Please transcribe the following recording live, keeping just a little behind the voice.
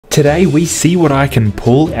Today we see what I can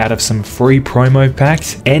pull out of some free promo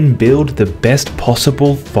packs and build the best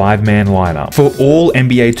possible 5-man lineup. For all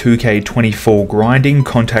NBA 2K24 grinding,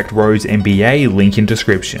 contact RoseNBA, link in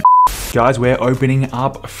description. Guys, we're opening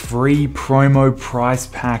up free promo prize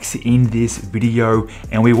packs in this video,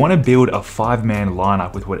 and we want to build a 5-man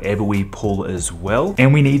lineup with whatever we pull as well.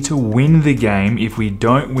 And we need to win the game. If we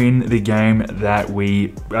don't win the game that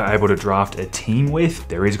we are able to draft a team with,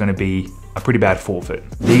 there is going to be a pretty bad forfeit.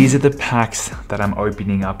 These are the packs that I'm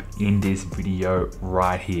opening up in this video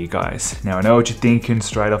right here, guys. Now, I know what you're thinking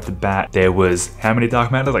straight off the bat. There was how many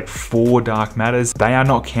dark matters? Like 4 dark matters. They are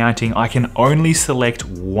not counting. I can only select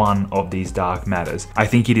one of these dark matters. I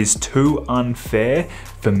think it is too unfair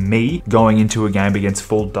for me going into a game against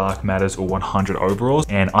full dark matters or 100 overalls,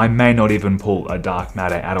 and I may not even pull a dark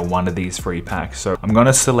matter out of one of these free packs. So I'm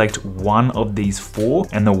gonna select one of these 4,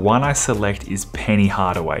 and the one I select is Penny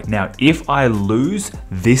Hardaway. Now, if I lose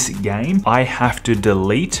this game, I have to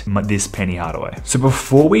delete this Penny Hardaway. So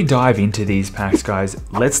before we dive into these packs, guys,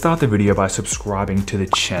 let's start the video by subscribing to the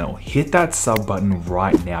channel. Hit that sub button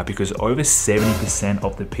right now, because over 70%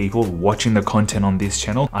 of the people watching the content on this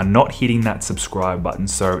channel are not hitting that subscribe button.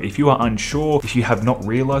 So if you are unsure, if you have not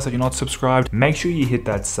realized that you're not subscribed, make sure you hit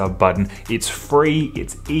that sub button. It's free,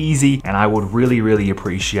 it's easy, and I would really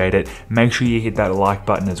appreciate it. Make sure you hit that like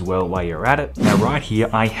button as well while you're at it. Now right here,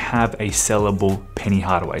 I have a sellable Penny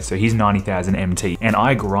Hardaway. So he's 90,000 MT, and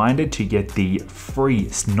I grinded to get the free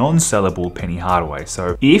non-sellable Penny Hardaway.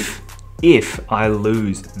 So if I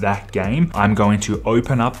lose that game, I'm going to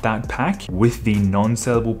open up that pack with the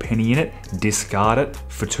non-sellable penny in it, discard it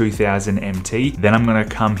for 2000 MT. Then I'm gonna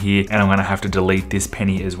come here and I'm gonna have to delete this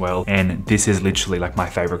penny as well. And this is literally like my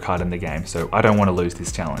favorite card in the game. So I don't wanna lose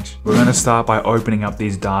this challenge. We're gonna start by opening up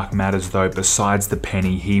these dark matters though. Besides the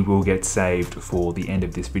penny, he will get saved for the end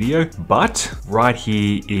of this video. But right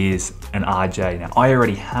here is an RJ. Now I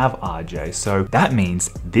already have RJ, so that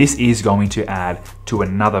means this is going to add to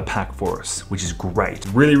another pack for us, which is great.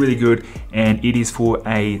 Really good, and it is for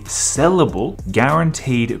a sellable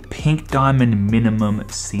guaranteed pink diamond minimum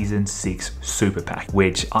season 6 super pack,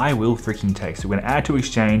 which I will freaking take. So we're gonna add to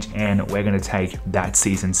exchange, and we're gonna take that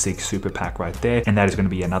season 6 super pack right there, and that is gonna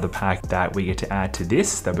be another pack that we get to add to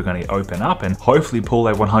this that we're gonna open up and hopefully pull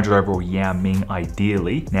a 100 overall Yao Ming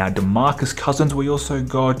ideally. Now DeMarcus Cousins we also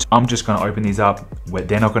got. I'm just gonna open these up.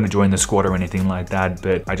 They're not gonna join the squad or anything like that,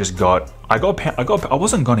 but I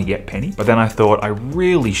wasn't gonna get Penny, but then I thought I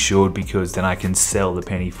really should, because then I can sell the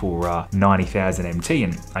Penny for 90,000 MT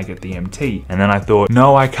and I get the MT. And then I thought,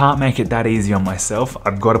 no, I can't make it that easy on myself.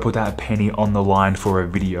 I've got to put that Penny on the line for a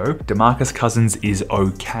video. DeMarcus Cousins is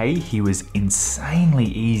okay. He was insanely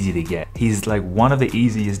easy to get. He's like one of the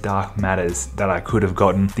easiest dark matters that I could have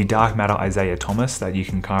gotten. The dark matter Isaiah Thomas that you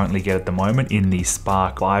can currently get at the moment in the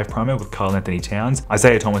Spark 5 promo with Karl Anthony Towns.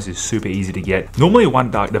 Isaiah Thomas is super easy to get. Normally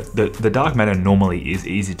the dark matter normally is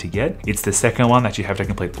easy to get. It's the second one that you have to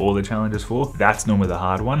complete all the challenges for. That's normally the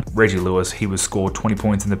hard one. Reggie Lewis, he was scored 20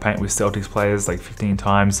 points in the paint with Celtics players like 15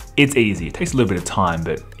 times. It's easy. It takes a little bit of time,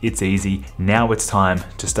 but it's easy. Now it's time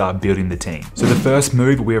to start building the team. So the first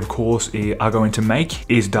move we of course are going to make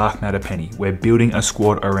is dark matter Penny. We're building a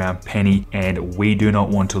squad around Penny, and we do not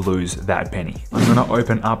want to lose that Penny. I'm gonna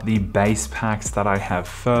open up the base packs that I have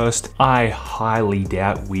first. I highly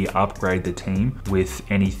doubt we upgrade the team with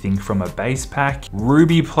anything from a base pack.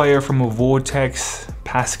 Ruby player from a Vortex,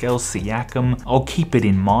 Pascal Siakam. I'll keep it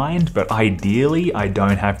in mind, but ideally I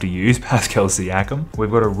don't have to use Pascal Siakam.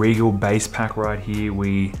 We've got a Regal base pack right here.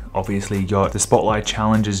 We obviously got the Spotlight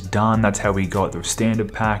challenges done. That's how we got the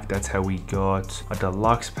standard pack. That's how we got a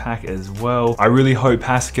deluxe pack as well. I really hope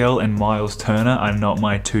Pascal and Miles Turner are not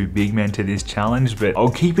my 2 big men to this challenge, but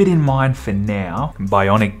I'll keep it in mind for now.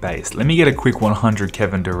 Bionic base. Let me get a quick 100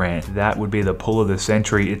 Kevin Durant. That would be the pull of the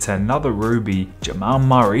century. It's another Ruby. Jamal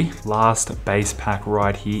Murray. Last base pack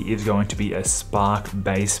right here is going to be a Spark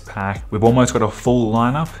base pack. We've almost got a full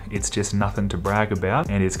lineup. It's just nothing to brag about,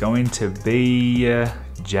 and it's going to be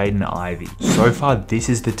Jaden Ivey. So far, this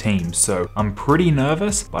is the team, so I'm pretty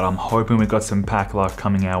nervous, but I'm hoping we've got some pack luck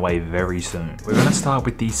coming our way very soon. We're gonna start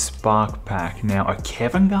with the Spark pack. Now, a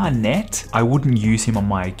Kevin Garnett, I wouldn't use him on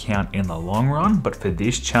my account in the long run, but for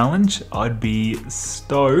this challenge, I'd be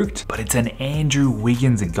stoked. But it's an Andrew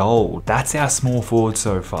Wiggins gold. That's our small forward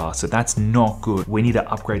so far, so that's not good. We need to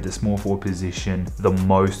upgrade the small forward position the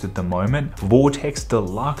most at the moment. Vortex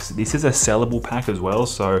Deluxe, this is a sellable pack as well,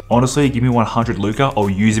 so honestly, give me 100 Luka,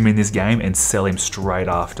 I'll use him in this game and sell him straight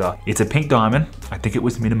after. It's a pink diamond. I think it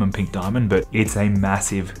was minimum pink diamond, but it's a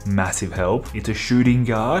massive help. It's a shooting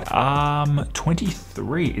guard.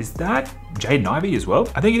 23, is that Jaden Ivey as well?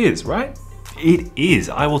 I think it is, right? It is.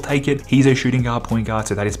 I will take it. He's a shooting guard, point guard,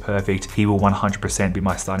 so that is perfect. He will 100% be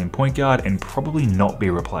my starting point guard and probably not be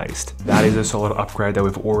replaced. That is a solid upgrade that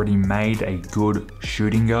we've already made a good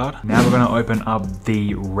shooting guard. Now we're going to open up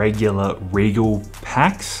the regular Regal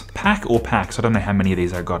packs. Pack or packs? I don't know how many of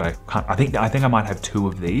these I got. I think I might have 2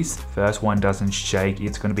 of these. First one doesn't shake.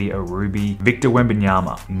 It's going to be a Ruby Victor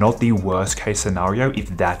Wembanyama. Not the worst case scenario if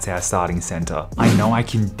that's our starting center. I know I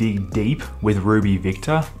can dig deep with Ruby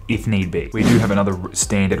Victor if need be. We do have another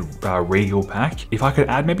standard Regal pack. If I could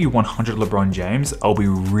add maybe 100 LeBron James, I'll be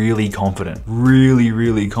really confident.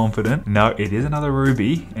 Really confident. No, it is another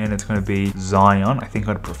Ruby and it's going to be Zion. I think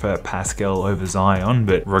I'd prefer Pascal over Zion,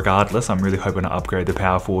 but regardless, I'm really hoping to upgrade the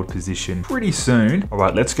power forward position pretty soon. All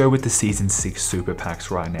right, let's go with the season 6 super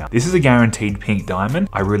packs right now. This is a guaranteed pink diamond.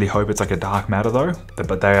 I really hope it's like a dark matter though,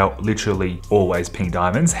 but they are literally always pink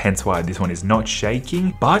diamonds, hence why this one is not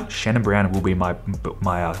shaking, but Shannon Brown will be my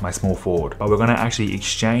small forward. But we're going to actually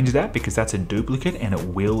exchange that because that's a duplicate and it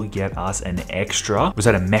will get us an extra. Was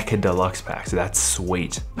that a Mecha Deluxe pack? So that's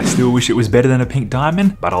sweet. I still wish it was better than a pink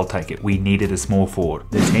diamond, but I'll take it. We needed a small forward.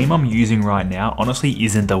 The team I'm using right now honestly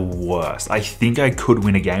isn't the worst. I think I could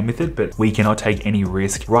win a game with it, but we cannot take any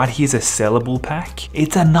risk. Right here's a sellable pack.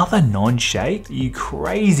 It's another non-shake. You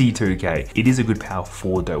crazy 2K. It is a good power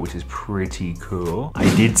forward though, which is pretty cool. I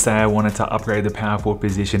did say I wanted to upgrade the power forward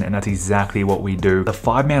position and that's exactly what we do. The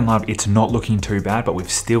 5-man lineup, it's not looking too bad, but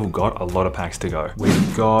we've still got a lot of packs to go.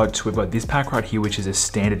 We've got this pack right here, which is a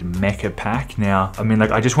standard mecha pack. Now, I mean,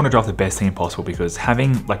 like, I just want to draft the best team possible because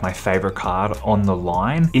having like my favorite card on the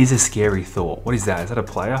line is a scary thought. What is that? Is that a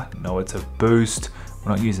player? No, it's a boost.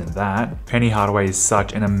 We're not using that. Penny Hardaway is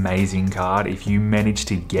such an amazing card. If you manage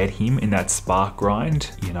to get him in that spark grind,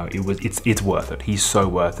 you know, it's worth it. He's so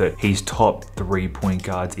worth it. He's top 3 point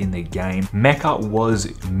guards in the game. Mecha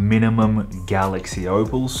was minimum Galaxy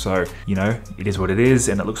Opal, so, you know, it is what it is.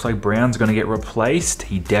 And it looks like Brown's gonna get replaced.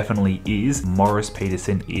 He definitely is. Morris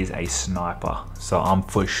Peterson is a sniper. So I'm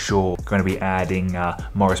for sure gonna be adding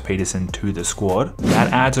Morris Peterson to the squad.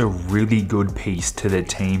 That adds a really good piece to the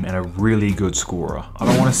team and a really good scorer. I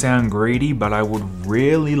don't want to sound greedy, but I would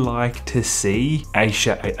really like to see a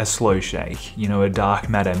slow shake. You know, a dark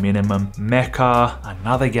matter minimum. Mecha,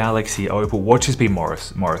 another Galaxy Opal. Watch this be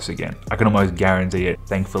Morris again. I can almost guarantee it.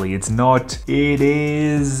 Thankfully, it's not. It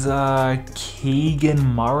is Keegan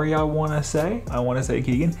Murray, I want to say.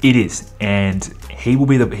 Keegan. It is. And he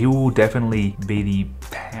will definitely be the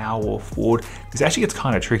power forward. This actually gets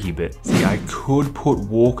kind of tricky, but see, I could put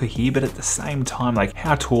Walker here, but at the same time, like,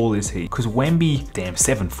 how tall is he? Because Wemby, damn,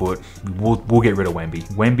 7 foot. We'll get rid of Wemby.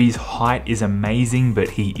 Wemby's height is amazing, but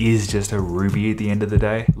he is just a Ruby at the end of the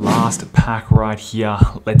day. Last pack right here.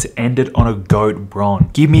 Let's end it on a GOAT Bron.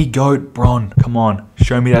 Give me GOAT Bron. Come on,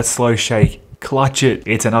 show me that slow shake. Clutch it.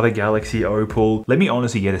 It's another Galaxy Opal. Let me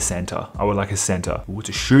honestly get a center. I would like a center. Ooh, it's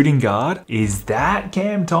a shooting guard. Is that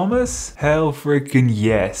Cam Thomas? Hell freaking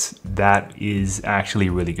yes. That is actually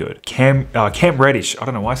really good. Cam Reddish. I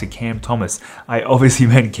don't know why I said Cam Thomas. I obviously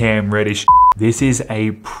meant Cam Reddish. This is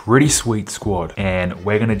a pretty sweet squad and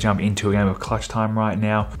we're gonna jump into a game of clutch time right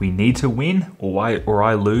now. We need to win or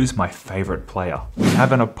I lose my favorite player. We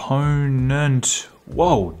have an opponent.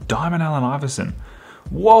 Whoa, Diamond Allen Iverson.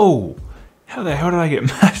 Whoa. How the hell did I get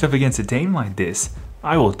matched up against a team like this?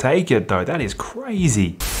 I will take it though, that is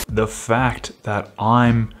crazy. The fact that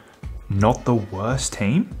I'm not the worst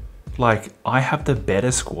team, like I have the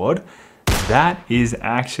better squad, that is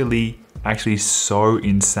actually so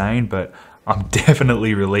insane, but I'm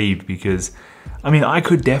definitely relieved because, I mean, I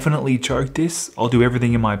could definitely choke this. I'll do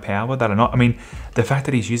everything in my power that I mean, the fact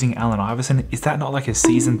that he's using Allen Iverson, is that not like a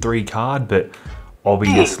season 3 card? But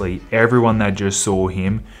obviously, everyone that just saw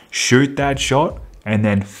him shoot that shot and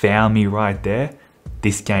then foul me right there,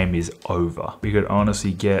 this game is over. We could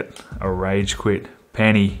honestly get a rage quit.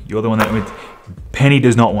 Penny, you're the one that went. Penny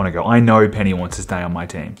does not want to go. I know Penny wants to stay on my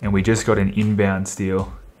team. And we just got an inbound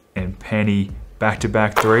steal and Penny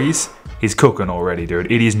back-to-back threes. He's cooking already,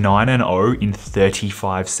 dude. It is 9-0 in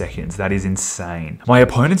 35 seconds. That is insane. My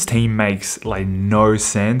opponent's team makes like no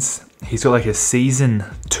sense. He's got like a season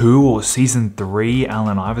 2 or season 3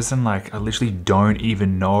 Allen Iverson. Like, I literally don't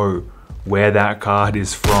even know where that card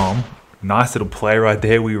is from. Nice little play right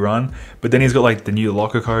there we run. But then he's got like the new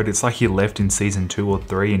locker code. It's like he left in season 2 or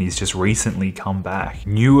 3 and he's just recently come back.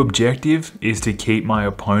 New objective is to keep my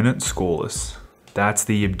opponent scoreless. That's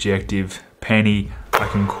the objective. Penny, I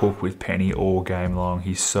can cook with Penny all game long.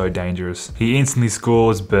 He's so dangerous. He instantly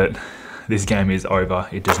scores, but this game is over.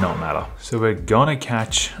 It does not matter. So we're gonna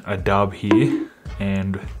catch a dub here.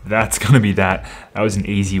 And that's gonna be that. That was an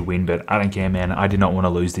easy win, but I don't care, man. I did not want to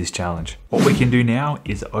lose this challenge. What we can do now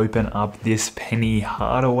is open up this Penny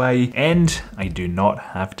Hardaway, and I do not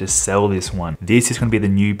have to sell this one. This is gonna be the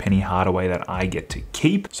new Penny Hardaway that I get to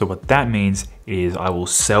keep. So what that means is I will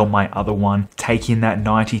sell my other one, take in that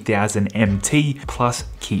 90,000 MT, plus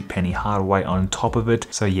keep Penny Hardaway on top of it.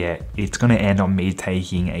 So yeah, it's gonna end on me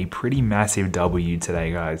taking a pretty massive W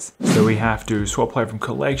today, guys. So we have to swap play from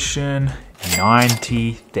collection,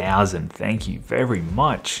 90,000, thank you very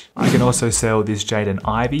much. I can also sell this Jaden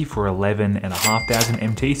Ivy for 11,500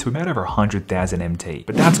 MT, so we made over 100,000 MT.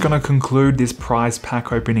 But that's gonna conclude this prize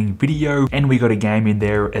pack opening video, and we got a game in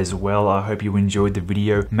there as well. I hope you enjoyed the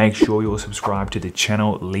video. Make sure you'll subscribe to the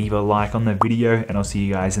channel, leave a like on the video, and I'll see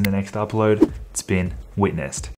you guys in the next upload. It's been witnessed.